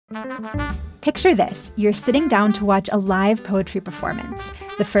Picture this. You're sitting down to watch a live poetry performance.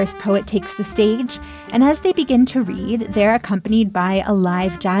 The first poet takes the stage, and as they begin to read, they're accompanied by a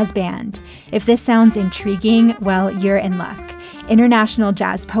live jazz band. If this sounds intriguing, well, you're in luck. International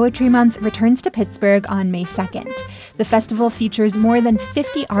Jazz Poetry Month returns to Pittsburgh on May 2nd. The festival features more than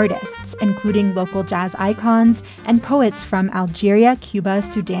 50 artists, including local jazz icons and poets from Algeria, Cuba,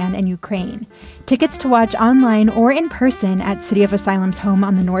 Sudan, and Ukraine. Tickets to watch online or in person at City of Asylum's home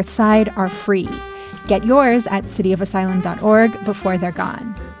on the north side are free. Get yours at cityofasylum.org before they're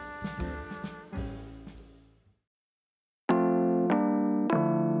gone.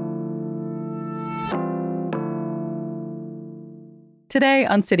 Today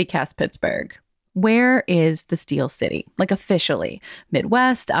on CityCast Pittsburgh, where is the Steel City? Like officially,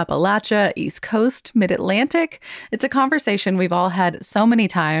 Midwest, Appalachia, East Coast, Mid-Atlantic? It's a conversation we've all had so many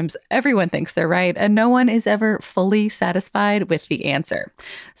times. Everyone thinks they're right, and no one is ever fully satisfied with the answer.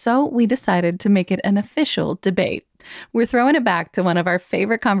 So we decided to make it an official debate. We're throwing it back to one of our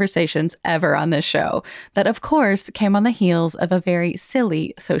favorite conversations ever on this show that, of course, came on the heels of a very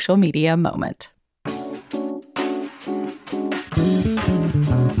silly social media moment.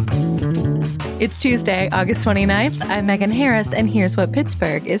 It's Tuesday, August 29th. I'm Megan Harris, and here's what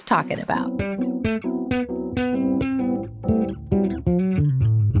Pittsburgh is talking about.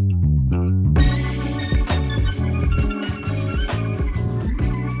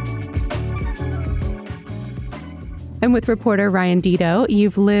 I'm with reporter Ryan Dito.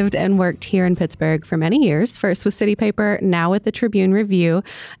 You've lived and worked here in Pittsburgh for many years, first with City Paper, now with the Tribune Review,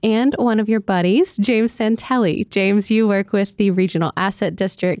 and one of your buddies, James Santelli. James, you work with the Regional Asset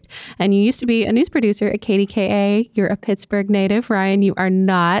District, and you used to be a news producer at KDKA. You're a Pittsburgh native. Ryan, you are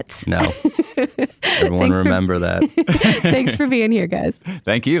not. No. Everyone remember that. Thanks for being here, guys.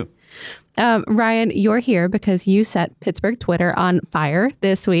 Thank you. Ryan, you're here because you set Pittsburgh Twitter on fire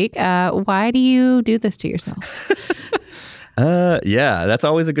this week. Why do you do this to yourself? Yeah, that's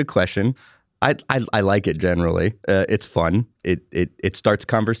always a good question. I like it generally. It's fun. It starts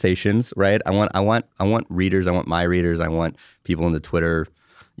conversations, right? I want readers. I want my readers. I want people in the Twitter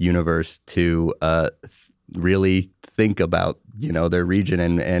universe to really think about, their region,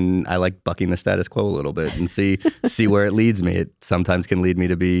 and I like bucking the status quo a little bit and see where it leads me. It sometimes can lead me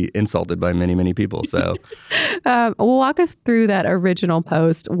to be insulted by many, many people. So walk us through that original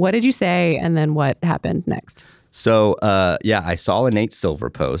post. What did you say, and then what happened next? So, I saw a Nate Silver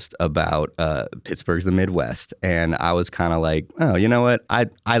post about Pittsburgh's the Midwest, and I was kind of like, oh, you know what?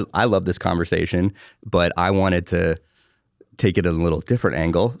 I love this conversation, but I wanted to take it a little different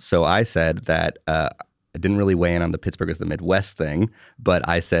angle. So I said that I didn't really weigh in on the Pittsburgh is the Midwest thing, but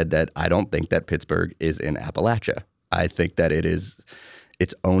I said that I don't think that Pittsburgh is in Appalachia. I think that it is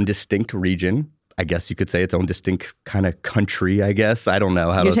its own distinct region. I guess you could say its own distinct kind of country, I guess. I don't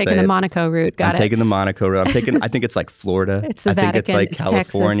know how to say it. You're taking the Monaco route. Got it. I'm taking the Monaco route. I think it's like Florida. It's the Vatican. I think it's like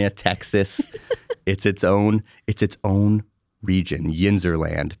California, Texas. It's its own region,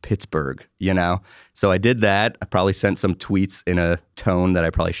 Yinzerland, Pittsburgh, So I did that. I probably sent some tweets in a tone that I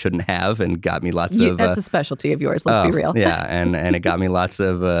probably shouldn't have, and got me lots of... That's a specialty of yours, let's be real. Yeah, and it got me lots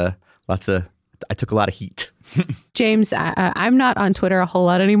of... I took a lot of heat. James, I'm not on Twitter a whole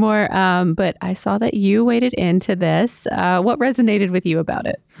lot anymore, but I saw that you waded into this. What resonated with you about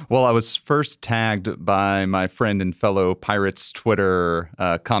it? Well, I was first tagged by my friend and fellow Pirates Twitter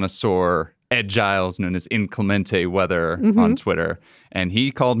connoisseur, Ed Giles, known as Inclemente Weather on Twitter. And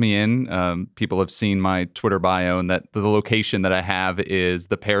he called me in. People have seen my Twitter bio, and that the location that I have is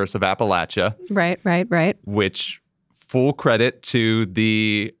the Paris of Appalachia. Right. Which, full credit to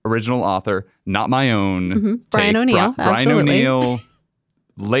the original author, not my own. Brian O'Neill. Brian O'Neill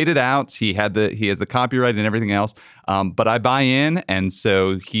laid it out. He has the copyright and everything else. But I buy in, and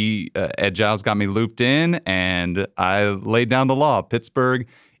so Ed Giles got me looped in, and I laid down the law. Pittsburgh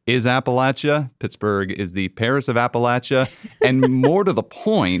is Appalachia. Pittsburgh is the Paris of Appalachia. And more to the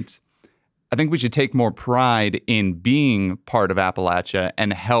point, I think we should take more pride in being part of Appalachia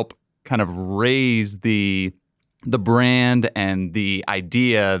and help kind of raise the brand and the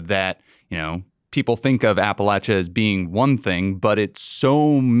idea that, people think of Appalachia as being one thing, but it's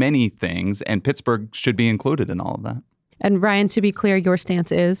so many things, and Pittsburgh should be included in all of that. And Ryan, to be clear, your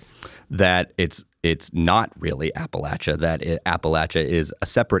stance is? That it's not really Appalachia, that Appalachia is a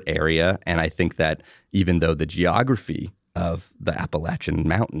separate area. And I think that even though the geography of the Appalachian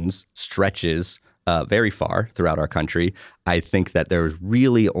Mountains stretches very far throughout our country, I think that there's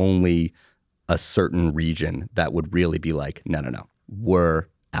really only a certain region that would really be like, no, we're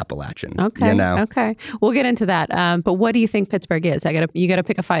Appalachian. Okay. Okay. We'll get into that. But what do you think Pittsburgh is? You got to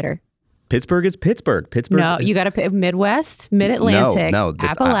pick a fighter. Pittsburgh is Pittsburgh. Pittsburgh. No, you got to pick Midwest, Mid-Atlantic,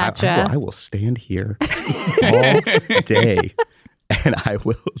 Appalachia. I will stand here all day, and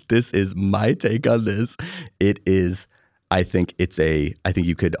this is my take on this. It is, I think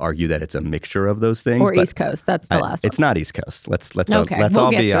you could argue that it's a mixture of those things. Or East Coast. That's the last one. It's not East Coast. Let's okay. all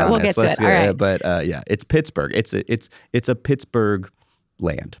be honest. We'll get to it. All right. But it's Pittsburgh. It's a Pittsburgh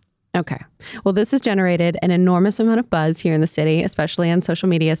land. Okay. Well, this has generated an enormous amount of buzz here in the city, especially on social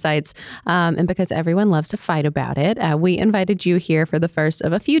media sites. And because everyone loves to fight about it, we invited you here for the first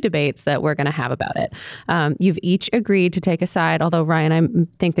of a few debates that we're going to have about it. You've each agreed to take a side, although, Ryan, I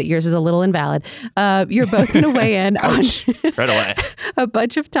think that yours is a little invalid. You're both going to weigh in on right away. a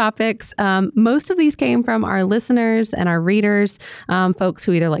bunch of topics. Most of these came from our listeners and our readers, folks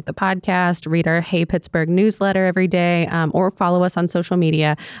who either like the podcast, read our Hey Pittsburgh newsletter every day, or follow us on social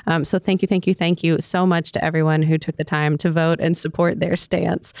media. So thank you so much to everyone who took the time to vote and support their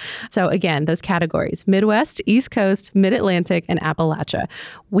stance. So again, those categories: Midwest, East Coast, Mid-Atlantic, and Appalachia.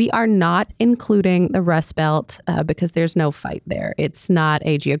 We are not including the Rust Belt because there's no fight there. It's not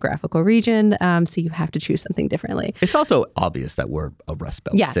a geographical region, so you have to choose something differently. It's also obvious that we're a Rust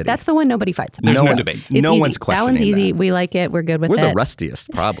Belt city. Yeah, that's the one nobody fights about. There's no debate. No easy. one's questioning that. One's easy. that. We like it. We're good with We're it. the rustiest,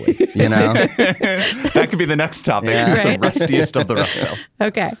 probably, you know? That could be the next topic. Yeah. Right? The rustiest of the Rust Belt.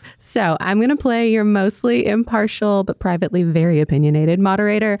 Okay, so I'm going to play your mostly impartial but privately very opinionated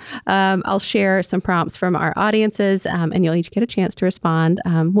moderator. I'll share some prompts from our audiences, and you'll each get a chance to respond.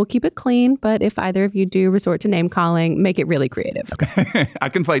 We'll keep it clean, but if either of you do resort to name calling, make it really creative. Okay. I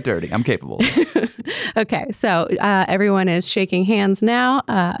can fight dirty. I'm capable. Okay, so everyone is shaking hands now.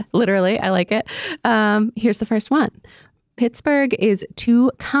 Literally, I like it. Here's the first one. Pittsburgh is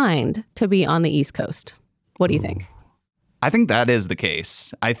too kind to be on the East Coast. What do you think? I think that is the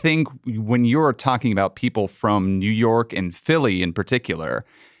case. I think when you're talking about people from New York and Philly in particular,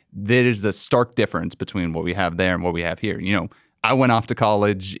 there's a stark difference between what we have there and what we have here. You know, I went off to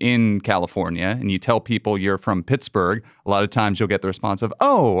college in California, and you tell people you're from Pittsburgh, a lot of times you'll get the response of,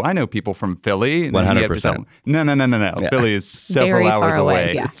 "Oh, I know people from Philly." And 100%. No. Yeah. Philly is several Very hours far away.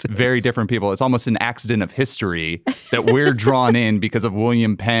 away. Yeah. It's very different people. It's almost an accident of history that we're drawn in because of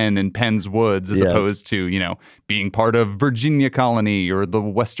William Penn and Penn's Woods, as opposed to, you know, being part of Virginia Colony or the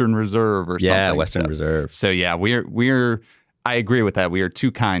Western Reserve or something. Yeah, Western Reserve. So yeah, we're. I agree with that. We are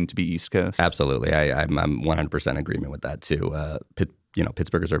too kind to be East Coast. Absolutely. I'm 100% agreement with that too.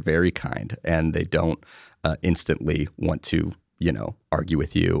 Pittsburghers are very kind, and they don't instantly want to, argue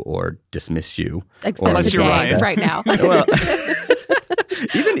with you or dismiss you. Except Unless today, you're Ryan. right now. Well,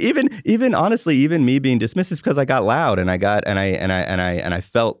 even honestly, even me being dismissed is because I got loud and I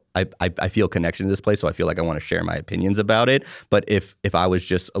felt I feel connection to this place, so I feel like I want to share my opinions about it. But if I was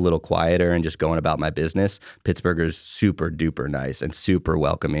just a little quieter and just going about my business, Pittsburghers super duper nice and super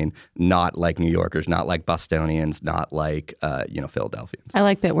welcoming, not like New Yorkers, not like Bostonians, not like Philadelphians. I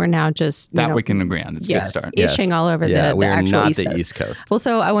like that we're now just that we can agree on. It's a good start. Ishing all over the we're actual not East the Coast. East Coast. Well,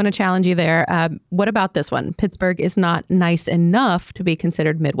 so I want to challenge you there. What about this one? Pittsburgh is not nice enough to be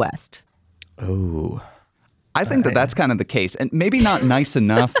considered Midwest. Oh. I think that's kind of the case. And maybe not nice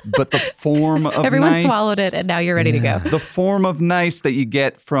enough, but the form of Everyone nice. swallowed it, and now you're ready to go. The form of nice that you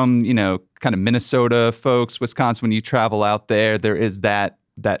get from, kind of Minnesota folks, Wisconsin, when you travel out there, there is that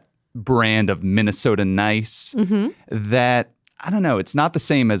brand of Minnesota nice that, I don't know, it's not the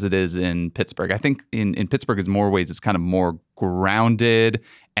same as it is in Pittsburgh. I think in Pittsburgh, in more ways, it's kind of more grounded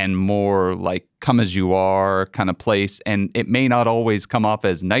and more like come as you are kind of place. And it may not always come off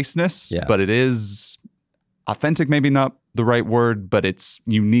as niceness, but it is authentic, maybe not the right word, but it's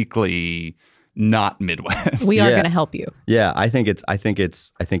uniquely not Midwest. We are going to help you. Yeah, I think it's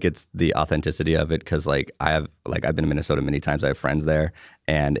the authenticity of it, because I've been to Minnesota many times. I have friends there,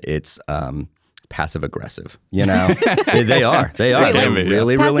 and it's passive aggressive. They are. Wait, They're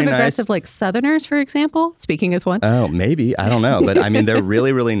really, really nice. Passive aggressive, like Southerners, for example. Speaking as one. Oh, maybe, I don't know, but I mean, they're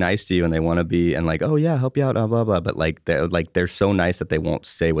really, really nice to you, and they want to be, and like, oh yeah, help you out, blah blah blah. But they're so nice that they won't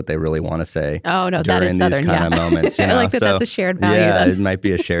say what they really want to say. Oh no, that is Southern. These kind of moments. I like that. So, that's a shared value. Yeah, then. It might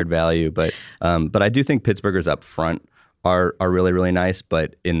be a shared value, but I do think Pittsburghers up front are really, really nice,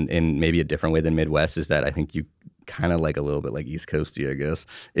 but in maybe a different way than Midwest, is that I think you kind of like a little bit like East Coasty, I guess,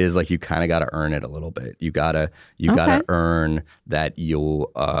 is like you kind of got to earn it a little bit. You gotta earn that you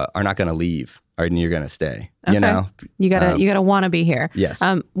are not going to leave, or you're going to stay. Okay. You gotta want to be here. Yes.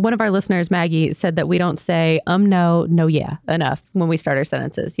 One of our listeners, Maggie, said that we don't say no, yeah enough when we start our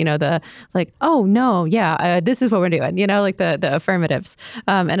sentences. The like, oh no, yeah, this is what we're doing. Like the affirmatives.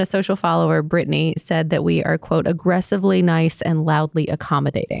 And a social follower, Brittany, said that we are, quote, aggressively nice and loudly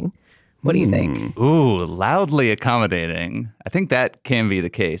accommodating. What do you think? Ooh, loudly accommodating. I think that can be the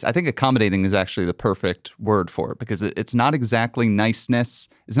case. I think accommodating is actually the perfect word for it because it's not exactly niceness.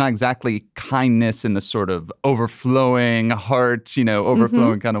 It's not exactly kindness in the sort of overflowing heart,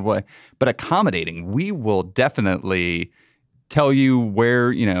 overflowing kind of way. But accommodating, we will definitely tell you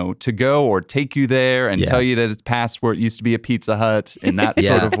where, to go or take you there and tell you that it's past where it used to be a Pizza Hut in that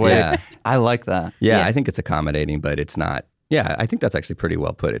sort of way. Yeah. I like that. Yeah, I think it's accommodating, but it's not. Yeah, I think that's actually pretty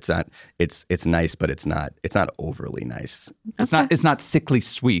well put. It's not. It's nice, but it's not overly nice. Okay. It's not sickly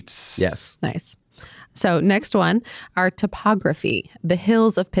sweet. Yes. Nice. So next one, our topography, the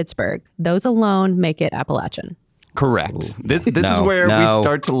hills of Pittsburgh. Those alone make it Appalachian. Correct. This is where we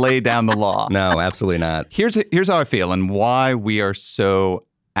start to lay down the law. No, absolutely not. Here's how I feel and why we are so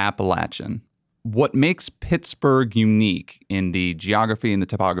Appalachian. What makes Pittsburgh unique in the geography and the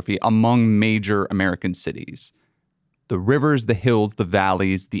topography among major American cities? The rivers, the hills, the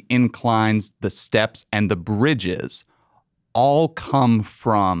valleys, the inclines, the steps, and the bridges all come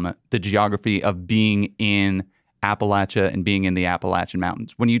from the geography of being in Appalachia and being in the Appalachian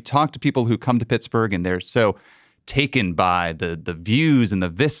Mountains. When you talk to people who come to Pittsburgh and they're so taken by the views and the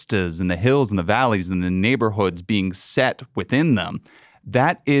vistas and the hills and the valleys and the neighborhoods being set within them,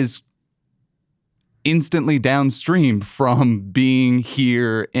 that is instantly downstream from being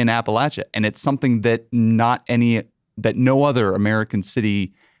here in Appalachia. And it's something that no other American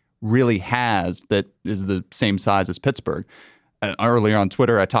city really has that is the same size as Pittsburgh. Earlier on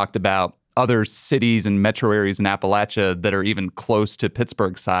Twitter, I talked about other cities and metro areas in Appalachia that are even close to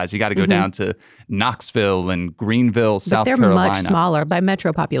Pittsburgh size. You got to go down to Knoxville and Greenville, South Carolina. They're much smaller by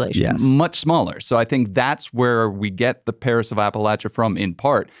metro population. Yes. Much smaller. So I think that's where we get the Paris of Appalachia from in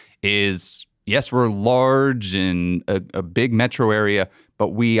part is, yes, we're large in a big metro area, but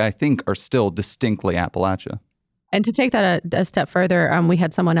we, I think, are still distinctly Appalachia. And to take that a step further, we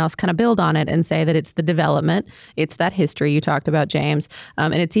had someone else kind of build on it and say that it's the development, it's that history you talked about, James,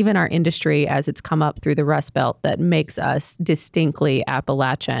 and it's even our industry as it's come up through the Rust Belt that makes us distinctly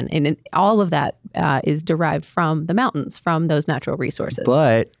Appalachian. And all of that is derived from the mountains, from those natural resources.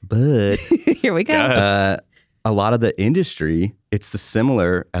 But Here we go. a lot of the industry, it's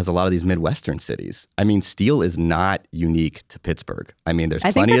similar as a lot of these Midwestern cities. I mean, steel is not unique to Pittsburgh. I mean, there's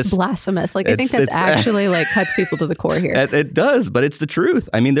plenty of... I think that's blasphemous. I think that's actually cuts people to the core here. It does, but it's the truth.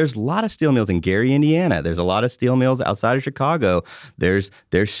 I mean, there's a lot of steel mills in Gary, Indiana. There's a lot of steel mills outside of Chicago. There's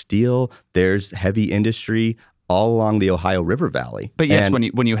steel, there's heavy industry all along the Ohio River Valley. But yes,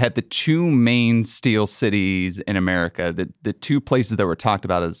 when you had the two main steel cities in America, the two places that were talked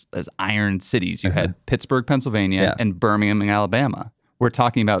about as iron cities, you had Pittsburgh, Pennsylvania, and Birmingham, Alabama. We're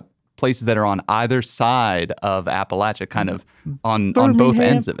talking about places that are on either side of Appalachia, kind of on both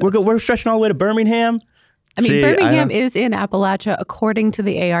ends of it. We're stretching all the way to Birmingham. I mean, Birmingham is in Appalachia, according to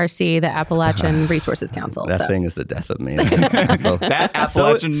the ARC, the Appalachian Resources Council. That thing is the death of me. That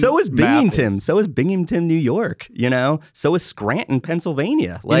Appalachian so is Binghamton. So is Binghamton, New York. So is Scranton,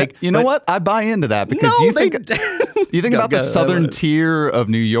 Pennsylvania. You know what? I buy into that because you think about the southern tier of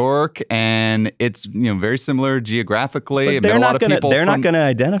New York, and it's very similar geographically. But they're not going to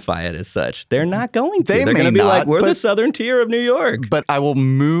identify it as such. They're not going to. They're going to be we're the southern tier of New York. But I will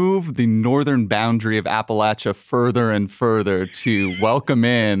move the northern boundary of Appalachia further and further to welcome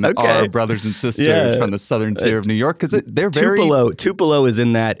in our brothers and sisters from the southern tier of New York because they're very Tupelo is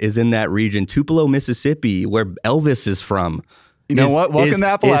in that region. Tupelo, Mississippi, where Elvis is from. You know what? Welcome to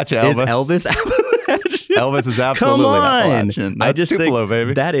Appalachia, Elvis. Is Elvis Elvis is absolutely Appalachian. That's Tupelo,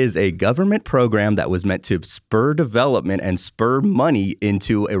 baby. That is a government program that was meant to spur development and spur money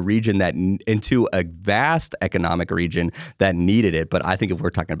into a region into a vast economic region that needed it. But I think if we're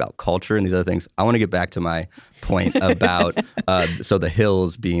talking about culture and these other things, I want to get back to my point about so the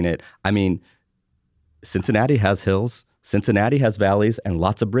hills being it. I mean, Cincinnati has hills, Cincinnati has valleys, and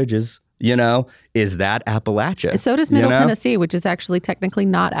lots of bridges. Is that Appalachia? So does Middle Tennessee, which is actually technically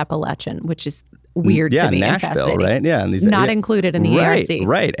not Appalachian, which is weird to me. Nashville, right? Yeah, and not included in the ARC.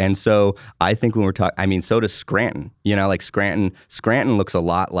 Right. And so I think when we're talking, so does Scranton. Scranton looks a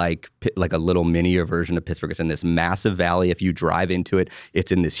lot like a little minier version of Pittsburgh. It's in this massive valley. If you drive into it,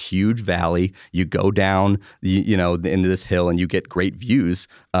 it's in this huge valley. You go down, into this hill, and you get great views.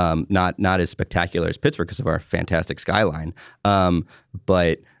 Not as spectacular as Pittsburgh because of our fantastic skyline,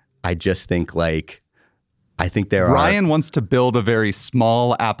 but I just think Ryan wants to build a very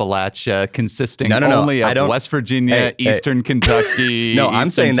small Appalachia consisting only of West Virginia, Eastern Kentucky. No,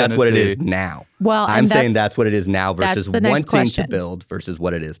 I'm saying that's what it is now. Well, I'm saying that's what it is now versus wanting to build versus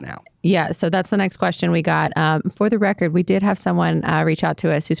what it is now. Yeah, so that's the next question we got. For the record, we did have someone reach out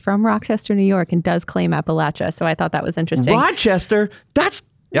to us who's from Rochester, New York, and does claim Appalachia. So I thought that was interesting. Rochester?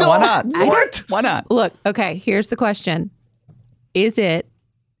 Yeah, why not? What? Why not? Look, okay, here's the question. Is it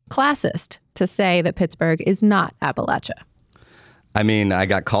classist to say that Pittsburgh is not Appalachia? I mean, I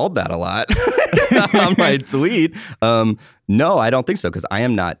got called that a lot on my tweet. No, I don't think so, because I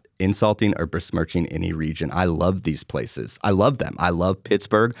am not insulting or besmirching any region. I love these places. I love them. I love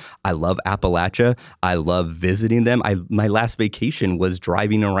Pittsburgh. I love Appalachia. I love visiting them. My last vacation was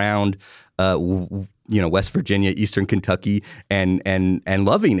driving around West Virginia, Eastern Kentucky, and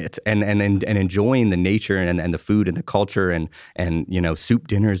loving it and enjoying the nature and the food and the culture and soup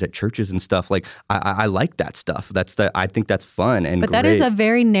dinners at churches and stuff. Like I like that stuff. I think that's fun and But that great. is a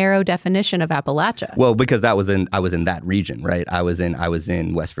very narrow definition of Appalachia. Well, because I was in that region, right? I was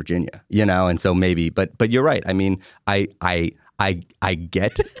in West Virginia, and so maybe, but you're right. I mean, I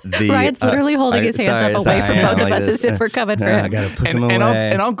get the Ryan's literally holding his hands up away from both of us as if we're coming for him. I gotta put them And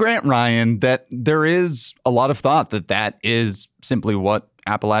away. I'll grant Ryan that there is a lot of thought that is simply what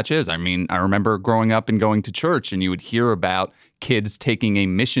Appalachia is. I mean, I remember growing up and going to church, and you would hear about kids taking a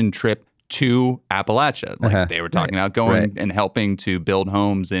mission trip to Appalachia. Like they were talking about going and helping to build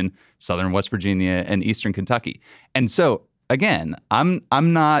homes in southern West Virginia and eastern Kentucky. And so again, I'm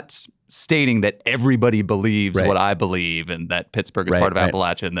not stating that everybody believes what I believe and that Pittsburgh is part of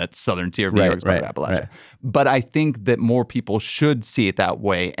Appalachia and that southern tier of New York is part of Appalachia. But I think that more people should see it that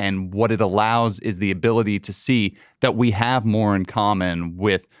way. And what it allows is the ability to see that we have more in common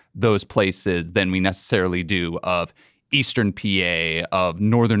with those places than we necessarily do of Eastern PA, of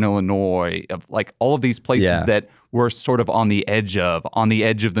Northern Illinois, of like all of these places that we're sort of on the edge of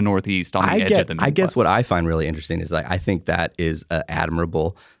the Northeast, on the edge of the Midwest. I guess what I find really interesting is I think that is an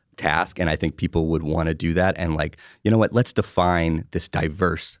admirable task, and I think people would want to do that. And like, you know what? Let's define this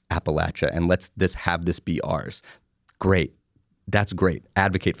diverse Appalachia, and let's have this be ours. Great. That's great.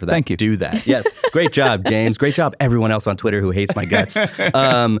 Advocate for that. Thank you. Do that. Yes. Great job, James. Great job, everyone else on Twitter who hates my guts.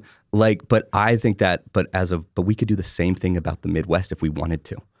 But I think that, but we could do the same thing about the Midwest if we wanted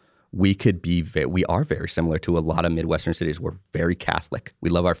to. We are very similar to a lot of Midwestern cities. We're very Catholic. We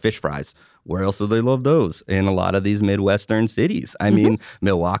love our fish fries. Where else do they love those? In a lot of these Midwestern cities. I mean,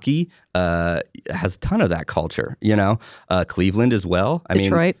 Milwaukee has a ton of that culture, Cleveland as well.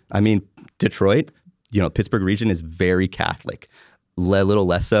 Detroit. Detroit, Pittsburgh region is very Catholic. A little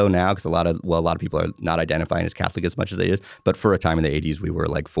less so now because a lot of people are not identifying as Catholic as much as they is. But for a time in the 80s, we were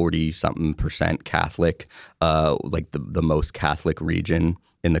like 40-something% Catholic, like the most Catholic region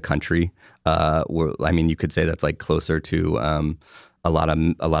in the country. You could say that's like closer to a lot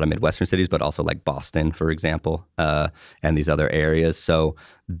of Midwestern cities, but also like Boston, for example, and these other areas. So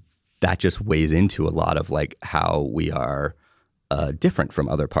that just weighs into a lot of like how we are different from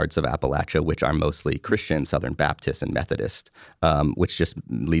other parts of Appalachia, which are mostly Christian, Southern Baptist, and Methodist, which just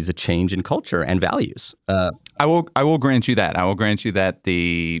leads a change in culture and values. I will grant you that. I will grant you that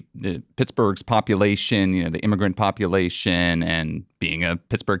the Pittsburgh's population, the immigrant population, and being a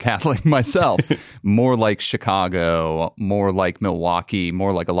Pittsburgh Catholic myself, more like Chicago, more like Milwaukee,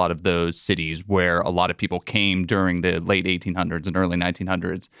 more like a lot of those cities where a lot of people came during the late 1800s and early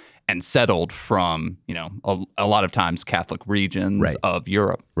 1900s and settled from, a lot of times Catholic regions of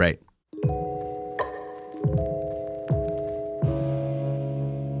Europe. Right.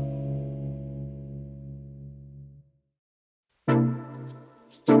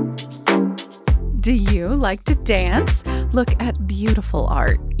 Do you like to dance? Look at beautiful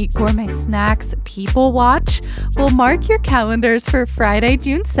art, eat gourmet snacks, people watch? Well, mark your calendars for Friday,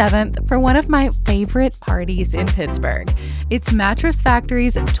 June 7th for one of my favorite parties in Pittsburgh. It's Mattress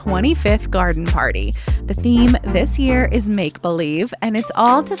Factory's 25th garden party. The theme this year is Make Believe, and it's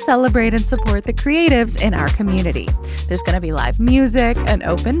all to celebrate and support the creatives in our community. There's going to be live music, an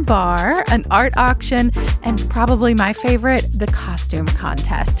open bar, an art auction, and probably my favorite, the costume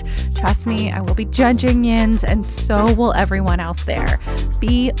contest. Trust me, I will be judging yins, and so will everyone else there.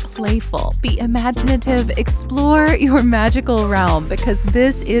 Be playful, be imaginative, explore your magical realm, because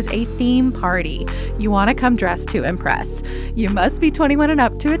this is a theme party. You want to come dressed to impress. You must be 21 and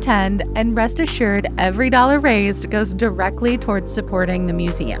up to attend, and rest assured, every dollar raised goes directly towards supporting the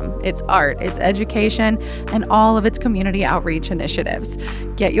museum, its art, its education, and all of its community outreach initiatives.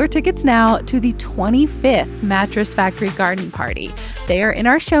 Get your tickets now to the 25th Mattress Factory Garden Party. They are in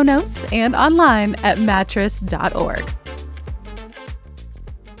our show notes and online at mattress.org.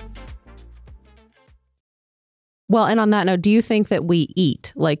 Well, and on that note, do you think that we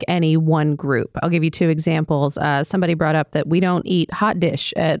eat like any one group? I'll give you two examples. Somebody brought up that we don't eat hot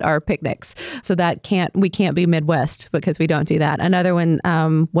dish at our picnics. So we can't be Midwest because we don't do that. Another one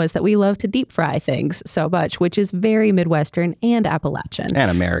was that we love to deep fry things so much, which is very Midwestern and Appalachian. And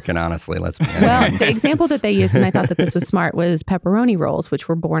American, honestly. Let's be honest. Well, the example that they used, and I thought that this was smart, was pepperoni rolls, which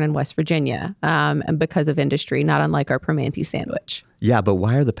were born in West Virginia, and because of industry, not unlike our Primanti sandwich. Yeah, but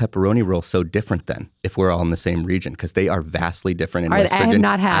why are the pepperoni rolls so different then if we're all in the same region? Because they are vastly different in West Virginia. I have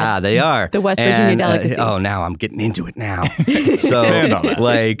not had they are. the West Virginia delicacy. Now I'm getting into it now. So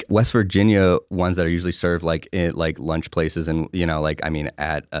like West Virginia ones that are usually served like in like lunch places and,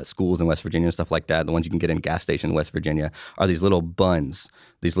 at schools in West Virginia and stuff like that, the ones you can get in gas station in West Virginia are these little buns,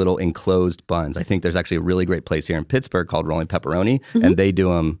 these little enclosed buns. I think there's actually a really great place here in Pittsburgh called Rolling Pepperoni, and they do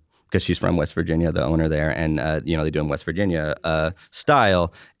them because she's from West Virginia, the owner there, and they do them West Virginia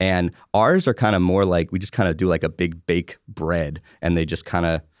style. And ours are kind of more like we just kind of do like a big bake bread, and they just kind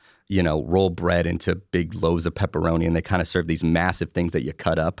of roll bread into big loaves of pepperoni, and they kind of serve these massive things that you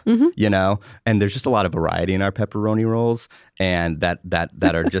cut up, And there's just a lot of variety in our pepperoni rolls, and that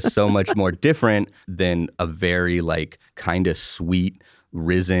are just so much more different than a very like kind of sweet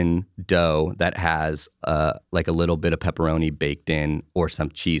risen dough that has like a little bit of pepperoni baked in or some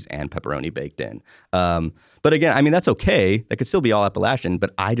cheese and pepperoni baked in. But again, I mean, that's okay. That could still be all Appalachian,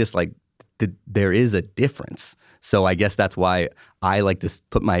 but I just like there is a difference. So I guess that's why I like to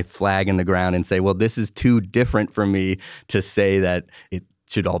put my flag in the ground and say, well, this is too different for me to say that it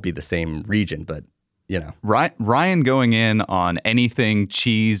should all be the same region. But Ryan going in on anything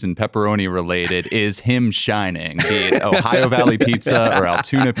cheese and pepperoni related is him shining, be it Ohio Valley pizza or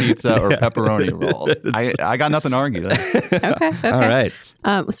Altoona pizza or pepperoni rolls. I got nothing to argue there. Okay. All right.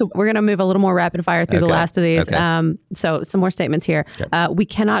 So we're going to move a little more rapid fire through the last of these. Okay. So some more statements here. Okay. We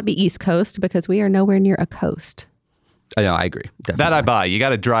cannot be East Coast because we are nowhere near a coast. No, I agree. Definitely. That I buy. You got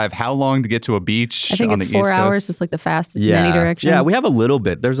to drive how long to get to a beach? I think on it's the East 4 hours. Coast? It's like the fastest in any direction. Yeah, we have a little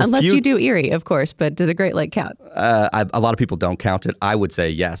bit. There's Unless few. you do Erie, of course, but does the Great Lake count? A lot of people don't count it. I would say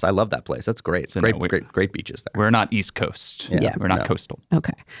yes. I love that place. That's great. So great beaches there. We're not East Coast. Yeah. We're not coastal.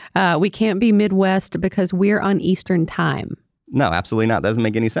 Okay. We can't be Midwest because we're on Eastern time. No, absolutely not. That doesn't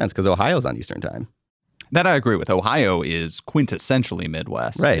make any sense because Ohio's on Eastern time. That I agree with. Ohio is quintessentially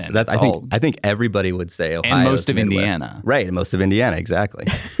Midwest. Right. I think everybody would say Ohio. And most of Midwest. Indiana. Right. And most of Indiana. Exactly.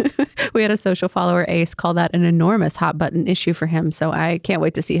 We had a social follower, Ace, call that an enormous hot button issue for him. So I can't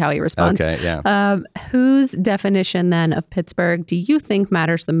wait to see how he responds. Okay. Yeah. Whose definition then of Pittsburgh do you think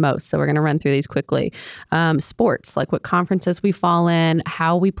matters the most? So we're going to run through these quickly. Sports, like what conferences we fall in,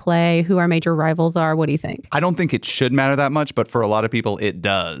 how we play, who our major rivals are. What do you think? I don't think it should matter that much, but for a lot of people, it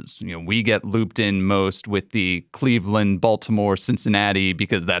does. We get looped in most with the Cleveland, Baltimore, Cincinnati,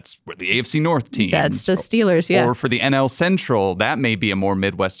 because that's where the AFC North team. That's the Steelers, yeah. Or for the NL Central, that may be a more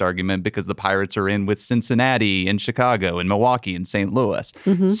Midwest argument because the Pirates are in with Cincinnati and Chicago and Milwaukee and St. Louis.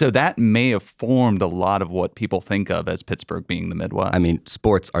 Mm-hmm. So that may have formed a lot of what people think of as Pittsburgh being the Midwest. I mean,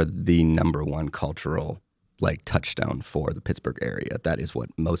 sports are the number one cultural touchstone for the Pittsburgh area. That is what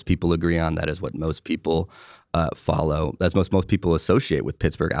most people agree on. That is what most people follow. That's most people associate with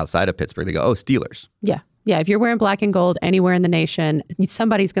Pittsburgh outside of Pittsburgh. They go, oh, Steelers. Yeah. Yeah, if you're wearing black and gold anywhere in the nation,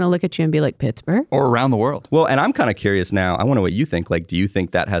 somebody's going to look at you and be like, Pittsburgh? Or around the world. Well, and I'm kind of curious now. I wonder what you think. Do you think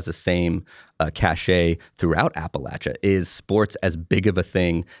that has the same cachet throughout Appalachia? Is sports as big of a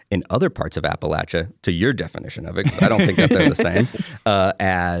thing in other parts of Appalachia, to your definition of it? 'Cause I don't think that they're the same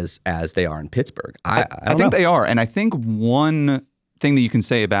as they are in Pittsburgh. I think they are. And I think one thing that you can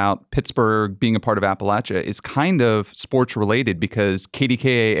say about Pittsburgh being a part of Appalachia is kind of sports related because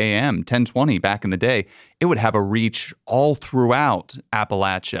KDKA AM 1020 back in the day, it would have a reach all throughout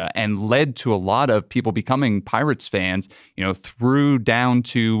Appalachia and led to a lot of people becoming Pirates fans, through down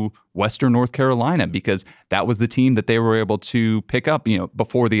to Western North Carolina, because that was the team that they were able to pick up,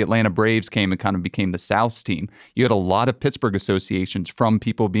 before the Atlanta Braves came and kind of became the South's team. You had a lot of Pittsburgh associations from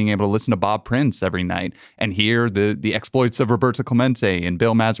people being able to listen to Bob Prince every night and hear the exploits of Roberto Clemente and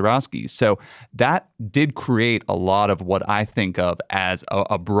Bill Mazeroski. So that did create a lot of what I think of as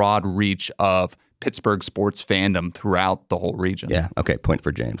a broad reach of Pittsburgh sports fandom throughout the whole region. Yeah. Okay. Point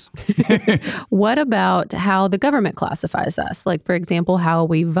for James. What about how the government classifies us? Like, for example, how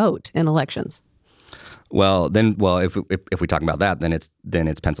we vote in elections. Well, if we talk about that, then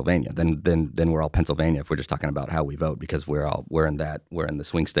it's Pennsylvania. Then we're all Pennsylvania. If we're just talking about how we vote, because we're in the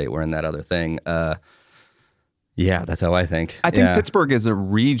swing state. We're in that other thing. Yeah, that's how I think. I think Pittsburgh as a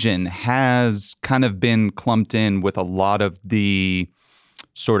region has kind of been clumped in with a lot of the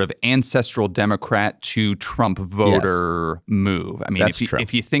sort of ancestral Democrat to Trump voter move. I mean,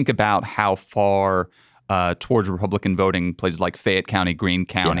 if you think about how far towards Republican voting, places like Fayette County, Greene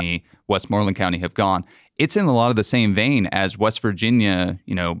County, Westmoreland County have gone. It's in a lot of the same vein as West Virginia,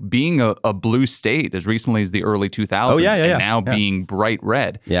 being a blue state as recently as the early 2000s and now being bright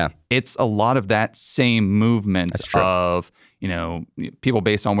red. Yeah. It's a lot of that same movement of, people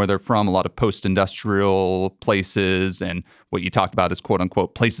based on where they're from, a lot of post-industrial places, and what you talked about is quote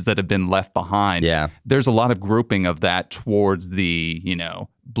unquote places that have been left behind. Yeah. There's a lot of grouping of that towards the,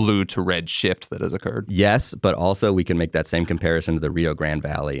 blue to red shift that has occurred. Yes, but also we can make that same comparison to the Rio Grande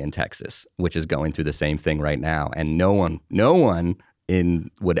Valley in Texas, which is going through the same thing right now. And no one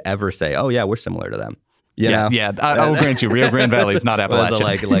would ever say, "Oh yeah, we're similar to them." I'll grant you, Rio Grande Valley is not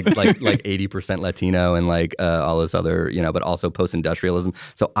Appalachia. like 80% Latino and all this other, but also post-industrialism.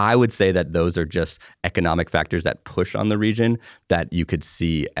 So I would say that those are just economic factors that push on the region that you could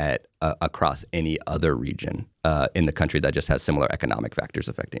see at across any other region in the country that just has similar economic factors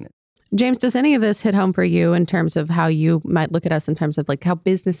affecting it. James, does any of this hit home for you in terms of how you might look at us in terms of how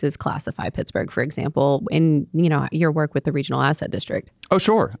businesses classify Pittsburgh, for example, in your work with the Regional Asset District? Oh,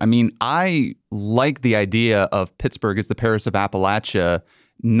 sure. I mean, I like the idea of Pittsburgh as the Paris of Appalachia,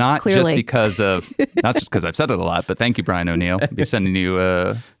 not just because I've said it a lot, but thank you, Brian O'Neill. I'll be sending you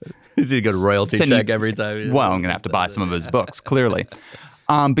Is he a good royalty check every time? Well, I'm going to have to buy some of his books, clearly.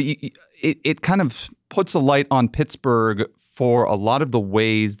 But it kind of puts a light on Pittsburgh for a lot of the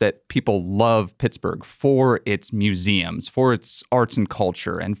ways that people love Pittsburgh, for its museums, for its arts and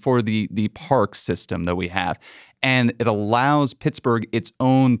culture, and for the park system that we have. And it allows Pittsburgh its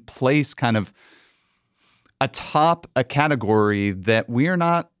own place kind of atop a category that we are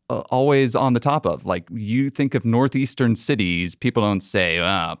not always on the top of. Like, you think of northeastern cities, people don't say,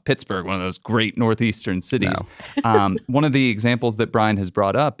 Pittsburgh, one of those great northeastern cities. No. One of the examples that Brian has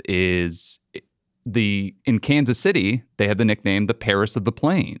brought up is in Kansas City, they have the nickname the Paris of the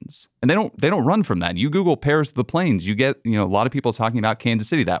Plains, and they don't run from that. You Google Paris of the Plains, you get a lot of people talking about Kansas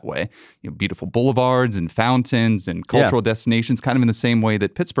City that way. Beautiful boulevards and fountains and cultural destinations, kind of in the same way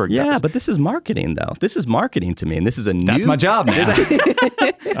that Pittsburgh does. Yeah, but this is marketing, though. This is marketing to me, and this is a new. That's my job now.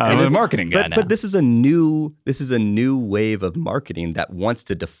 I'm a marketing guy now. But this is a new wave of marketing that wants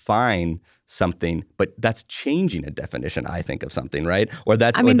to define something, but that's changing a definition, I think, of something, right?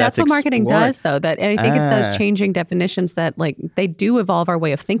 That's what marketing does, though. And I think it's those changing definitions that they do evolve our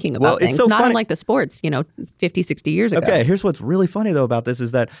way of thinking about things. Not unlike the sports, 50, 60 years ago. Okay, here's what's really funny though about this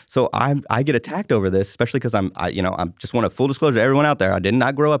is that I get attacked over this, especially because I just want a full disclosure to everyone out there. I did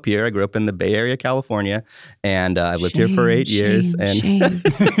not grow up here. I grew up in the Bay Area, California, and I lived here for 8 years. And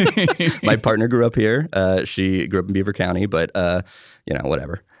my partner grew up here. She grew up in Beaver County, but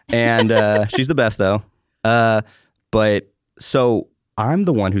whatever. And she's the best, though. But so I'm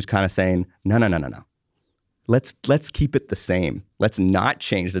the one who's kind of saying, no. Let's keep it the same. Let's not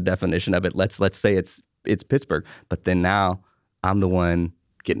change the definition of it. Let's say it's Pittsburgh. But then now I'm the one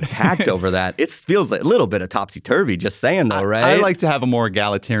getting attacked over that. It feels like a little bit of topsy-turvy, just saying, though, right? I like to have a more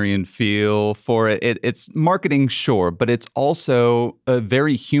egalitarian feel for it. It's marketing, sure, but it's also a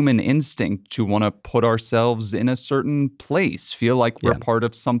very human instinct to want to put ourselves in a certain place, feel like we're part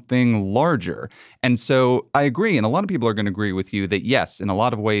of something larger. And so I agree, and a lot of people are going to agree with you that, yes, in a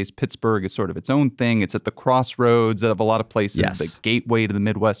lot of ways, Pittsburgh is sort of its own thing. It's at the crossroads of a lot of places, the gateway to the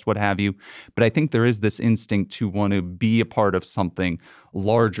Midwest, what have you. But I think there is this instinct to want to be a part of something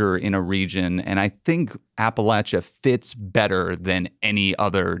larger in a region. And I think Appalachia fits better than any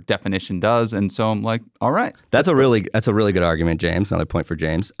other definition does. And so I'm like, all right. That's a really good argument, James. Another point for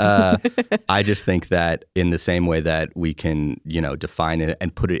James. I just think that in the same way that we can, define it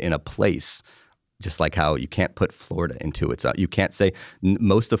and put it in a place, just like how you can't put Florida into its own. You can't say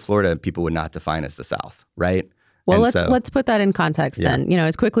most of Florida people would not define as the South, right? Well, let's put that in context then.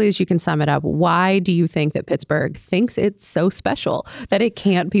 As quickly as you can sum it up, why do you think that Pittsburgh thinks it's so special that it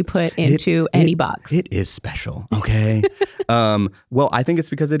can't be put into any box? It is special, okay? Well, I think it's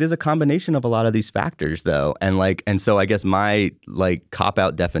because it is a combination of a lot of these factors, though. And so I guess my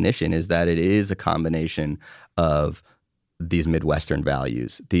cop-out definition is that it is a combination of these Midwestern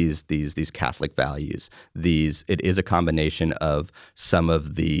values, these Catholic values, it is a combination of some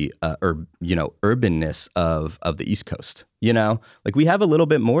of the urbanness of the East Coast. We have a little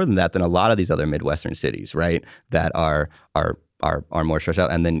bit more than that than a lot of these other Midwestern cities, right? That are more stretched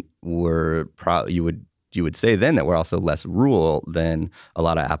out, and then you would say then that we're also less rural than a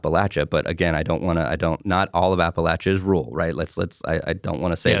lot of Appalachia. But again, not all of Appalachia is rural, right? I don't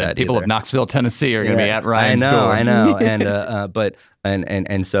want to say that people either. Of Knoxville, Tennessee are going to be at Ryan's door. I know.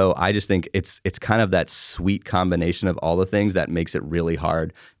 And so I just think it's kind of that sweet combination of all the things that makes it really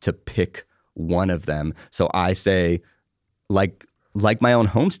hard to pick one of them. So I say, like like my own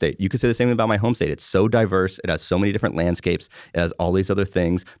home state. You could say the same thing about my home state. It's so diverse. It has so many different landscapes. It has all these other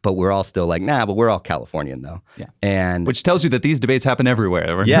things, but we're all still like, nah, but we're all Californian though. Yeah. And which tells you that these debates happen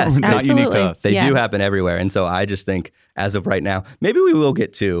everywhere. Yes, not unique to us. They do happen everywhere. And so I just think as of right now, maybe we will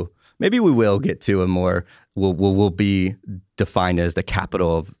get to a more, we'll be defined as the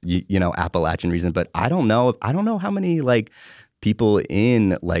capital of, Appalachian region. But I don't know how many like people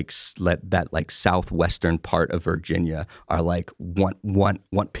in that southwestern part of Virginia are like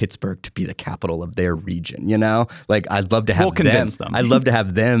want Pittsburgh to be the capital of their region. Like I'd love to have them. I'd love to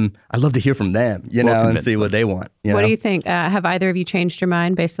have them. I'd love to hear from them. And see what they want. What do you think? Have either of you changed your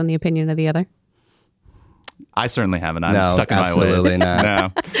mind based on the opinion of the other? I certainly haven't. I'm stuck in my ways. Absolutely not.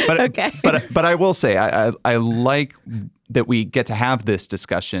 No. But, Okay. But I will say, I like that we get to have this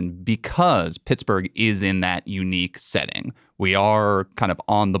discussion because Pittsburgh is in that unique setting. We are kind of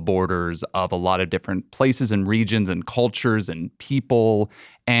on the borders of a lot of different places and regions and cultures and people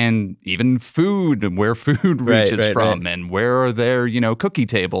and even food and where food reaches from and where are there, cookie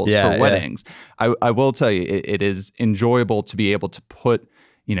tables for weddings. I will tell you, it is enjoyable to be able to put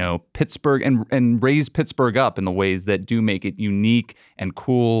Pittsburgh and raise Pittsburgh up in the ways that do make it unique and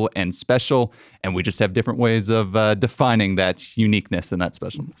cool and special. And we just have different ways of defining that uniqueness and that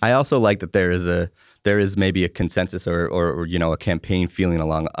specialness. I also like that there is maybe a consensus or a campaign feeling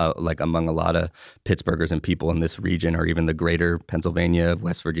among a lot of Pittsburghers and people in this region or even the greater Pennsylvania,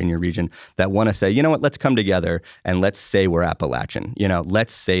 West Virginia region that want to say, you know what, let's come together and let's say we're Appalachian.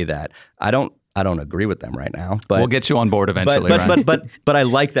 Let's say that. I don't agree with them right now, but we'll get you on board eventually. But I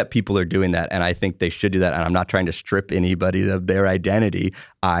like that people are doing that, and I think they should do that. And I'm not trying to strip anybody of their identity.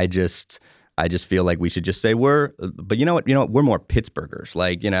 I just feel like we should just say but you know what, we're more Pittsburghers,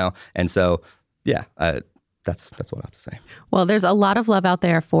 and so yeah. That's what I have to say. Well, there's a lot of love out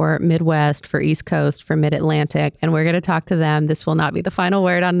there for Midwest, for East Coast, for Mid-Atlantic, and we're going to talk to them. This will not be the final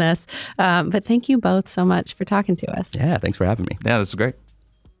word on this, but thank you both so much for talking to us. Yeah, thanks for having me. Yeah, this is great.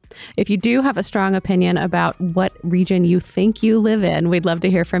 If you do have a strong opinion about what region you think you live in, we'd love to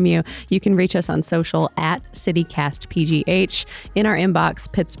hear from you. You can reach us on social at CityCastPGH, in our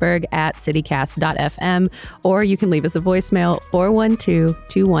inbox, Pittsburgh at citycast.fm, or you can leave us a voicemail,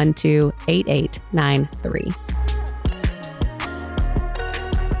 412-212-8893.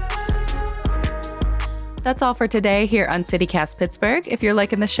 That's all for today here on CityCast Pittsburgh. If you're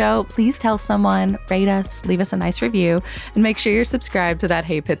liking the show, please tell someone, rate us, leave us a nice review, and make sure you're subscribed to that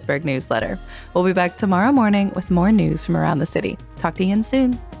Hey Pittsburgh newsletter. We'll be back tomorrow morning with more news from around the city. Talk to you again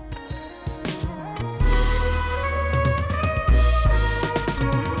soon.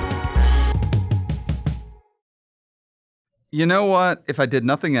 You know what? If I did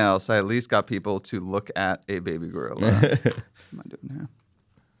nothing else, I at least got people to look at a baby gorilla. What am I doing here?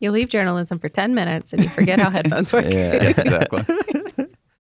 You leave journalism for 10 minutes and you forget how headphones work. Yeah. Yes, exactly.